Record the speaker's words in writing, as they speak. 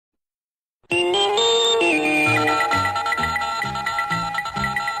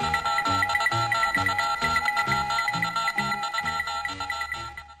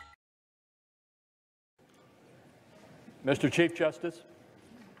Mr. Chief Justice.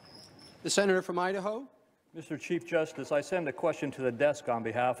 The Senator from Idaho. Mr. Chief Justice, I send a question to the desk on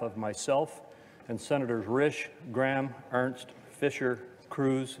behalf of myself and Senators Risch, Graham, Ernst, Fisher,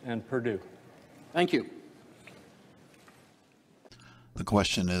 Cruz, and Perdue. Thank you. The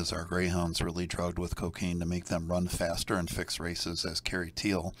question is, are greyhounds really drugged with cocaine to make them run faster and fix races, as Carrie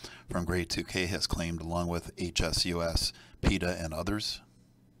Teal from Grey2k has claimed, along with HSUS, PETA, and others?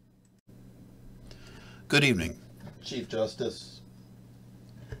 Good evening, Chief Justice,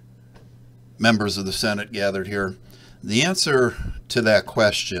 members of the Senate gathered here. The answer to that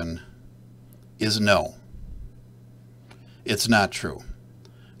question is no. It's not true.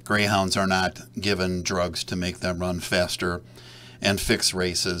 Greyhounds are not given drugs to make them run faster and fix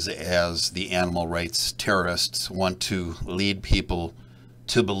races, as the animal rights terrorists want to lead people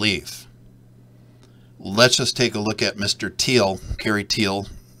to believe. Let's just take a look at Mr. Teal, Carrie Teal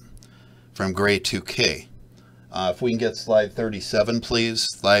from Grey2k. If we can get slide 37, please.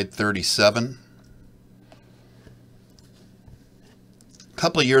 Slide 37. A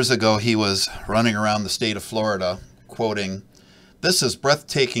couple of years ago, he was running around the state of Florida, quoting, "This is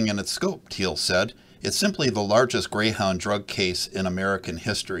breathtaking in its scope," Teal said. "It's simply the largest greyhound drug case in American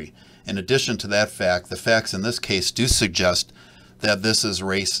history. In addition to that fact, the facts in this case do suggest that this is a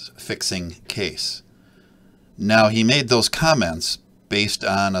race-fixing case." Now, he made those comments based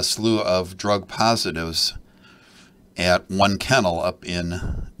on a slew of drug positives at one kennel up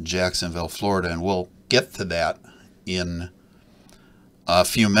in Jacksonville, Florida, and we'll get to that in a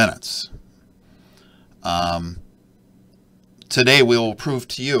few minutes. Today, we will prove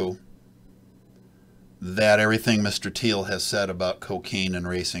to you that everything Mr. Teal has said about cocaine and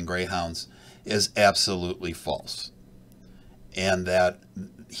racing greyhounds is absolutely false, and that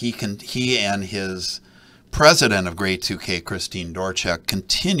he and his president of Grey2k, Christine Dorchek,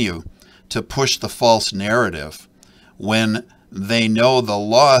 continue to push the false narrative when they know the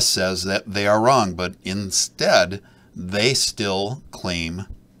law says that they are wrong, but instead they still claim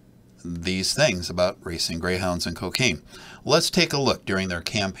these things about racing greyhounds and cocaine. Let's take a look during their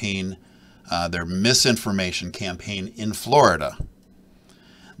campaign, their misinformation campaign in Florida.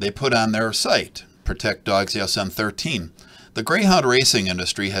 They put on their site, Protect Dogs Yes on 13. The greyhound racing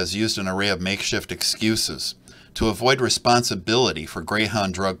industry has used an array of makeshift excuses to avoid responsibility for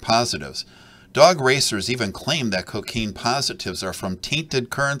greyhound drug positives. Dog racers even claim that cocaine positives are from tainted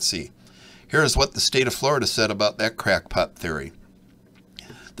currency. Here's what the state of Florida said about that crackpot theory.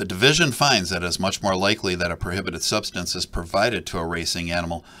 The division finds that it is much more likely that a prohibited substance is provided to a racing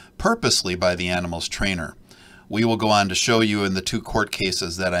animal purposely by the animal's trainer. We will go on to show you in the two court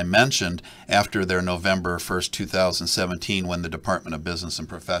cases that I mentioned after their November 1st, 2017, when the Department of Business and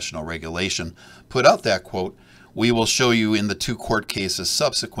Professional Regulation put out that quote. We will show you in the two court cases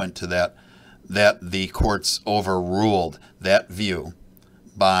subsequent to that the courts overruled that view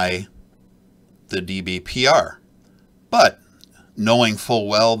by the DBPR. But knowing full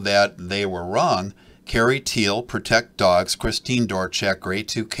well that they were wrong, Carrie Teal, Protect Dogs, Christine Dorchek,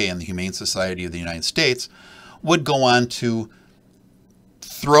 Grey2k, and the Humane Society of the United States would go on to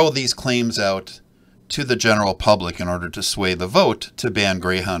throw these claims out to the general public in order to sway the vote to ban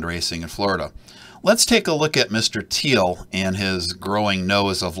greyhound racing in Florida. Let's take a look at Mr. Teal and his growing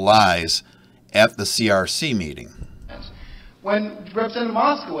nose of lies at the CRC meeting. When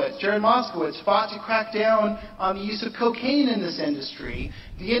Representative Jared Moskowitz, fought to crack down on the use of cocaine in this industry,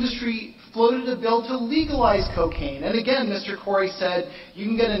 the industry floated a bill to legalize cocaine. And again, Mr. Corey said you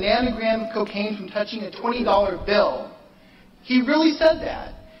can get a nanogram of cocaine from touching a $20 bill. He really said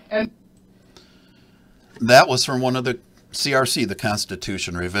that. And that was from one of the CRC, the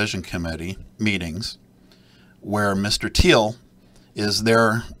Constitution Revision Committee meetings, where Mr. Teal is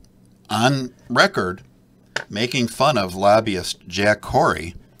there on record making fun of lobbyist Jack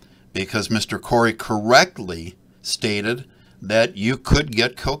Corey because Mr. Corey correctly stated that you could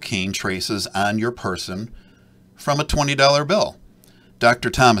get cocaine traces on your person from a $20 bill. Dr.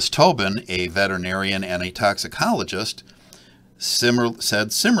 Thomas Tobin, a veterinarian and a toxicologist,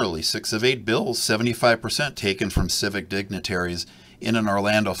 said similarly 6 of 8 bills, 75% taken from civic dignitaries in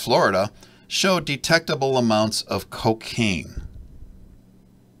Orlando, Florida, showed detectable amounts of cocaine.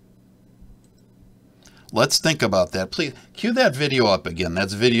 Let's think about that. Please cue that video up again.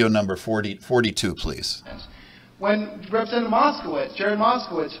 That's video number 42, please. When Representative Jared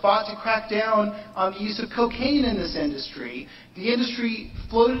Moskowitz, fought to crack down on the use of cocaine in this industry, the industry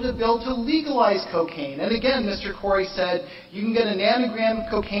floated a bill to legalize cocaine. And again, Mr. Corey said you can get a nanogram of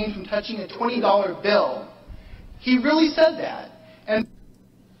cocaine from touching a $20 bill. He really said that. And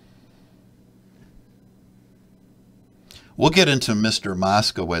we'll get into Mr.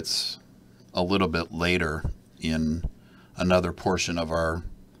 Moskowitz a little bit later in another portion of our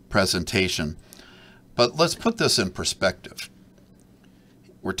presentation. But let's put this in perspective.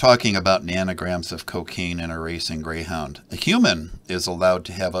 We're talking about nanograms of cocaine in a racing greyhound. A human is allowed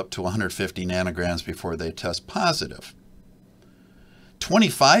to have up to 150 nanograms before they test positive.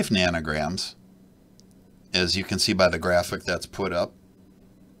 25 nanograms, as you can see by the graphic that's put up,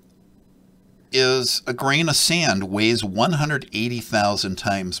 is a grain of sand weighs 180,000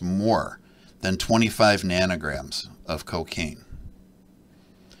 times more than 25 nanograms of cocaine.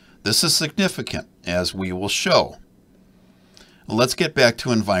 This is significant, as we will show. Let's get back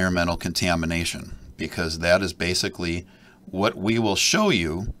to environmental contamination, because that is basically what we will show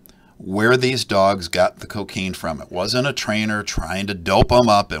you where these dogs got the cocaine from. It wasn't a trainer trying to dope them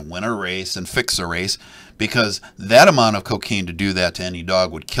up and win a race and fix a race, because that amount of cocaine to do that to any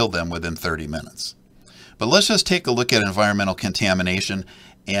dog would kill them within 30 minutes. But let's just take a look at environmental contamination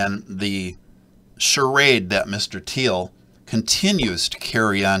and the charade that Mr. Teal continues to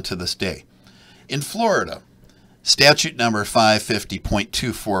carry on to this day. In Florida, statute number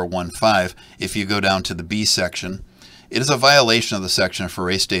 550.2415, if you go down to the B section, it is a violation of the section for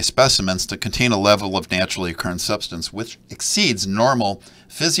race day specimens to contain a level of naturally occurring substance which exceeds normal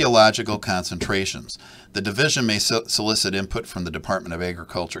physiological concentrations. The division may solicit input from the Department of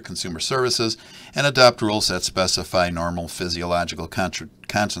Agriculture Consumer Services and adopt rules that specify normal physiological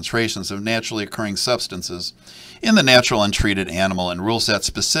concentrations of naturally occurring substances in the natural untreated animal, and rules that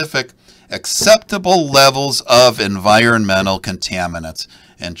specific acceptable levels of environmental contaminants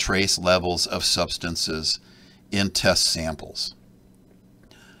and trace levels of substances in test samples.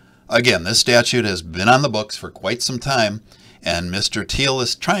 Again, this statute has been on the books for quite some time, and Mr. Teal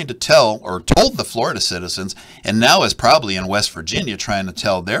is trying to tell, or told the Florida citizens, and now is probably in West Virginia trying to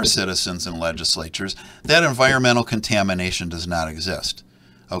tell their citizens and legislatures, that environmental contamination does not exist.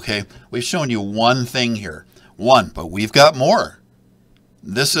 Okay, we've shown you one thing here. One, but we've got more.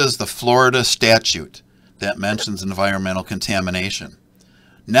 This is the Florida statute that mentions environmental contamination.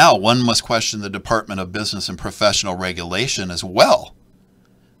 Now one must question the Department of Business and Professional Regulation as well,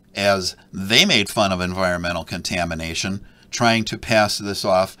 as they made fun of environmental contamination, trying to pass this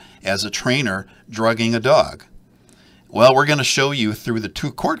off as a trainer drugging a dog. Well, we're going to show you through the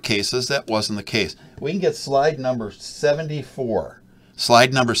two court cases that wasn't the case. We can get slide number 74.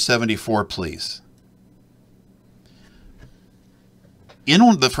 Slide number 74, please.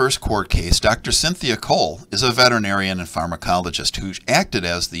 In the first court case, Dr. Cynthia Cole is a veterinarian and pharmacologist who acted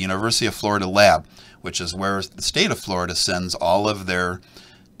as the University of Florida lab, which is where the state of Florida sends all of their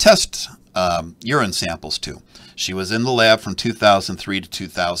test urine samples to. She was in the lab from 2003 to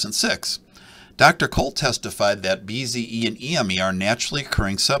 2006. Dr. Cole testified that BZE and EME are naturally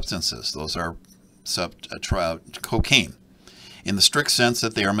occurring substances. Those are cocaine. In the strict sense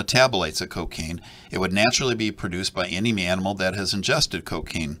that they are metabolites of cocaine, it would naturally be produced by any animal that has ingested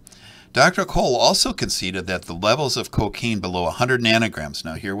cocaine. Dr. Cole also conceded that the levels of cocaine below 100 nanograms,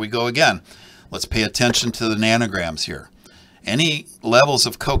 now here we go again, let's pay attention to the nanograms here. Any levels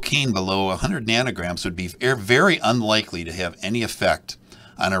of cocaine below 100 nanograms would be very unlikely to have any effect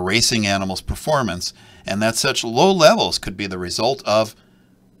on a racing animal's performance, and that such low levels could be the result of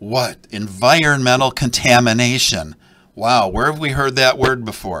what? Environmental contamination. Wow, where have we heard that word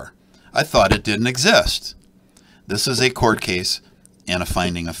before? I thought it didn't exist. This is a court case and a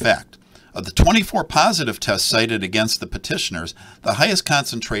finding of fact. Of the 24 positive tests cited against the petitioners, the highest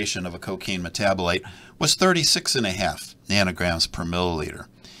concentration of a cocaine metabolite was 36.5 nanograms per milliliter.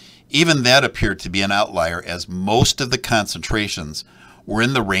 Even that appeared to be an outlier, as most of the concentrations were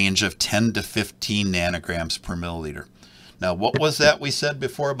in the range of 10 to 15 nanograms per milliliter. Now, what was that we said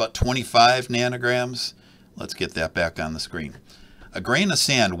before about 25 nanograms? Let's get that back on the screen. A grain of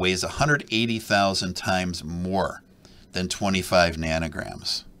sand weighs 180,000 times more than 25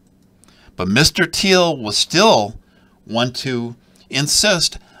 nanograms. But Mr. Teal will still want to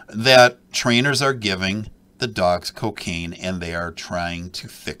insist that trainers are giving the dogs cocaine and they are trying to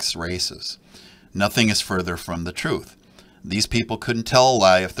fix races. Nothing is further from the truth. These people couldn't tell a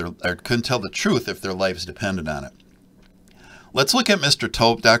lie if couldn't tell the truth if their lives depended on it. Let's look at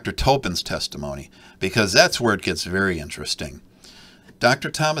Dr. Tobin's testimony, because that's where it gets very interesting.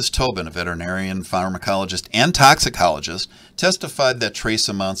 Dr. Thomas Tobin, a veterinarian, pharmacologist, and toxicologist, testified that trace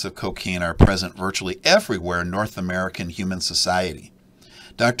amounts of cocaine are present virtually everywhere in North American human society.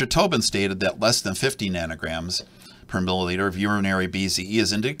 Dr. Tobin stated that less than 50 nanograms per milliliter of urinary BZE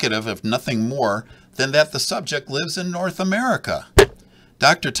is indicative of nothing more than that the subject lives in North America.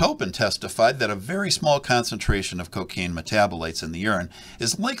 Dr. Tobin testified that a very small concentration of cocaine metabolites in the urine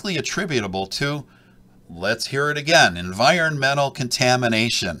is likely attributable to, let's hear it again, environmental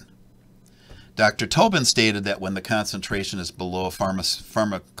contamination. Dr. Tobin stated that when the concentration is below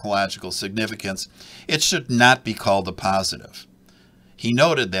pharmacological significance, it should not be called a positive. He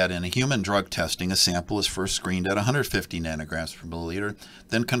noted that in a human drug testing, a sample is first screened at 150 nanograms per milliliter,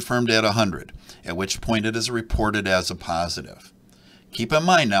 then confirmed at 100, at which point it is reported as a positive. Keep in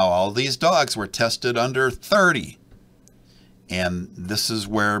mind now, all these dogs were tested under 30. And this is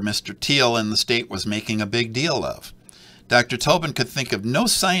where Mr. Teal and the state was making a big deal of. Dr. Tobin could think of no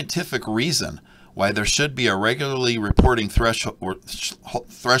scientific reason why there should be a regularly reporting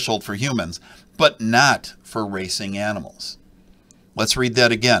threshold for humans, but not for racing animals. Let's read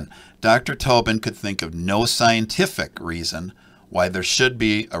that again. Dr. Tobin could think of no scientific reason why there should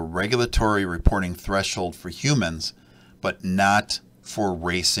be a regulatory reporting threshold for humans, but not for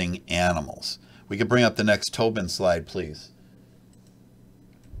racing animals. We could bring up the next Tobin slide, please.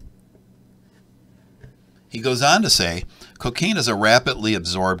 He goes on to say, cocaine is a rapidly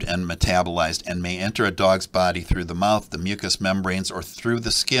absorbed and metabolized and may enter a dog's body through the mouth, the mucous membranes, or through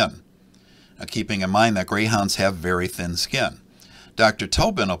the skin. Now, keeping in mind that greyhounds have very thin skin. Dr.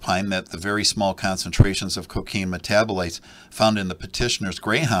 Tobin opined that the very small concentrations of cocaine metabolites found in the petitioner's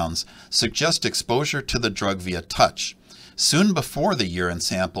greyhounds suggest exposure to the drug via touch, soon before the urine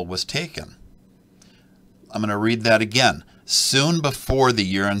sample was taken. I'm going to read that again. Soon before the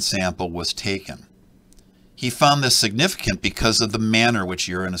urine sample was taken. He found this significant because of the manner which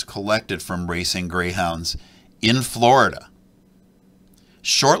urine is collected from racing greyhounds in Florida.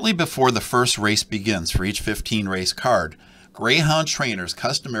 Shortly before the first race begins for each 15-race card, greyhound trainers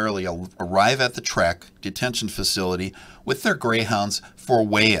customarily arrive at the track detention facility with their greyhounds for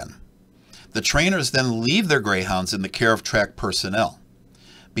weigh-in. The trainers then leave their greyhounds in the care of track personnel.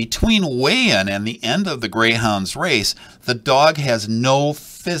 Between weigh-in and the end of the greyhound's race, the dog has no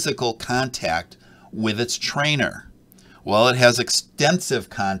physical contact with its trainer, while it has extensive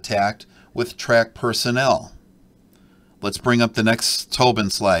contact with track personnel. Let's bring up the next Tobin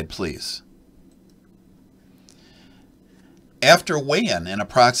slide, please. After weigh-in and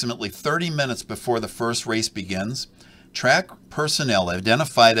approximately 30 minutes before the first race begins, track personnel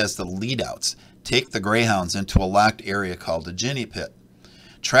identified as the leadouts take the greyhounds into a locked area called a ginny pit.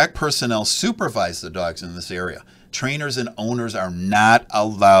 Track personnel supervise the dogs in this area. Trainers and owners are not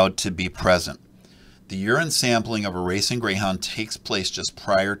allowed to be present. The urine sampling of a racing greyhound takes place just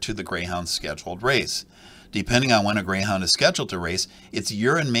prior to the greyhound's scheduled race. Depending on when a greyhound is scheduled to race, its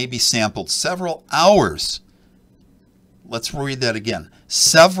urine may be sampled several hours. Let's read that again.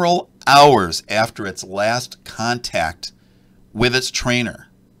 Several hours after its last contact with its trainer.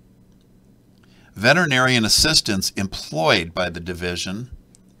 Veterinarian assistants employed by the division,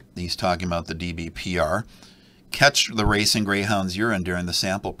 he's talking about the DBPR, catch the racing greyhound's urine during the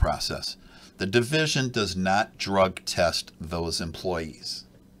sample process. The division does not drug test those employees.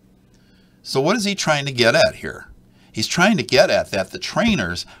 So what is he trying to get at here? He's trying to get at that the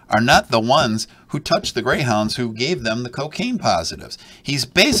trainers are not the ones who touched the greyhounds who gave them the cocaine positives. He's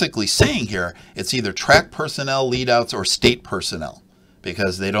basically saying here it's either track personnel, leadouts, or state personnel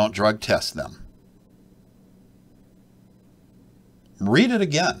because they don't drug test them. Read it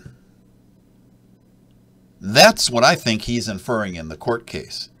again. That's what I think he's inferring in the court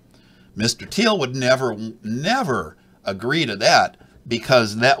case. Mr. Teal would never agree to that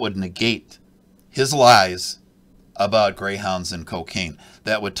because that would negate his lies about greyhounds and cocaine.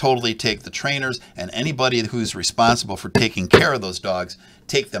 That would totally take the trainers and anybody who's responsible for taking care of those dogs,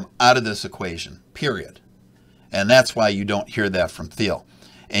 take them out of this equation, period. And that's why you don't hear that from Teal.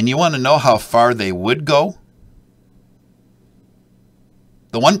 And you want to know how far they would go?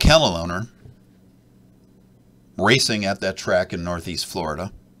 The one kennel owner racing at that track in Northeast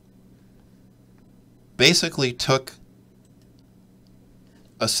Florida basically took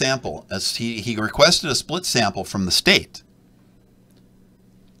a sample, as he requested a split sample from the state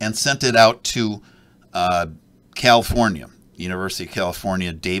and sent it out to California, University of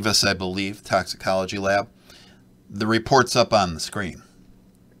California, Davis, I believe, toxicology lab. The report's up on the screen.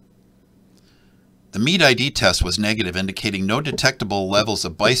 The meat ID test was negative, indicating no detectable levels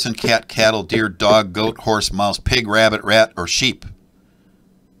of bison, cat, cattle, deer, dog, goat, horse, mouse, pig, rabbit, rat, or sheep.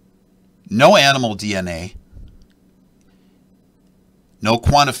 No animal DNA. No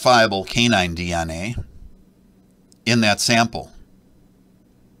quantifiable canine DNA in that sample.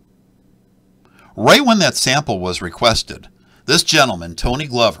 Right when that sample was requested, this gentleman, Tony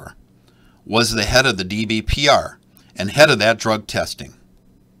Glover, was the head of the DBPR and head of that drug testing.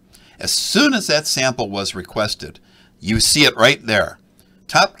 As soon as that sample was requested, you see it right there.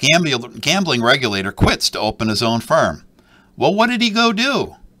 Top gambling regulator quits to open his own firm. Well, what did he go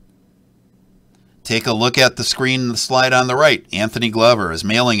do? Take a look at the screen, the slide on the right. Anthony Glover, his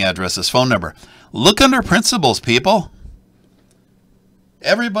mailing address, his phone number. Look under principals, people.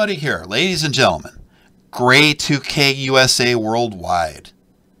 Everybody here, ladies and gentlemen, Grey2k USA Worldwide.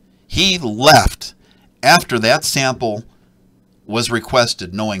 He left after that sample was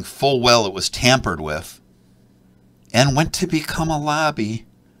requested, knowing full well it was tampered with, and went to become a lobby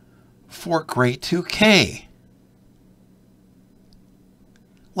for Grey2k.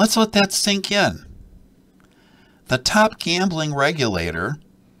 Let's let that sink in. The top gambling regulator,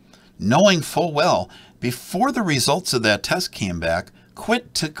 knowing full well, before the results of that test came back,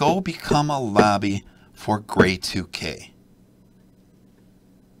 quit to go become a lobby for Grey2k.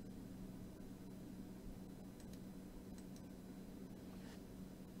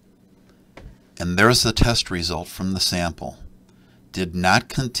 And there's the test result from the sample. Did not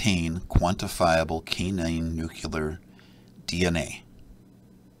contain quantifiable canine nuclear DNA.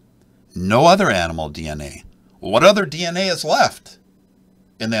 No other animal DNA. What other DNA is left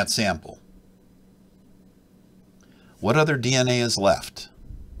in that sample? What other DNA is left?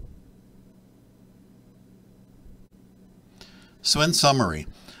 So in summary,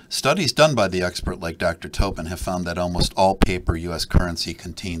 studies done by the expert like Dr. Topin have found that almost all paper U.S. currency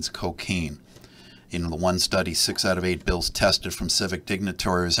contains cocaine. In the one study, 6 out of 8 bills tested from civic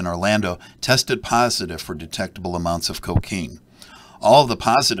dignitaries in Orlando tested positive for detectable amounts of cocaine. All of the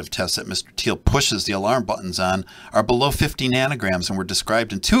positive tests that Mr. Thiel pushes the alarm buttons on are below 50 nanograms and were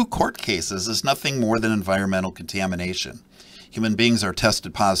described in 2 court cases as nothing more than environmental contamination. Human beings are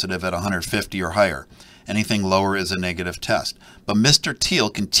tested positive at 150 or higher. Anything lower is a negative test. But Mr.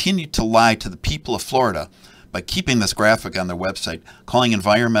 Thiel continued to lie to the people of Florida by keeping this graphic on their website, calling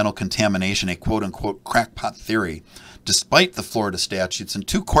environmental contamination a quote-unquote crackpot theory, despite the Florida statutes and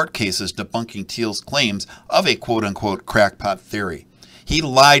 2 court cases debunking Thiel's claims of a quote-unquote crackpot theory. He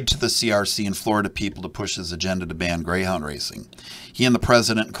lied to the CRC and Florida people to push his agenda to ban greyhound racing. He and the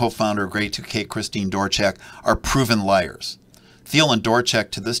president and co-founder of Grey2k, Christine Dorchak, are proven liars. Thiel and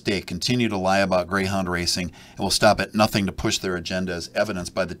Dorchak to this day continue to lie about greyhound racing and will stop at nothing to push their agenda, as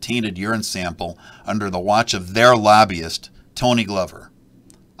evidenced by the tainted urine sample under the watch of their lobbyist, Tony Glover.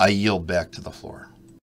 I yield back to the floor.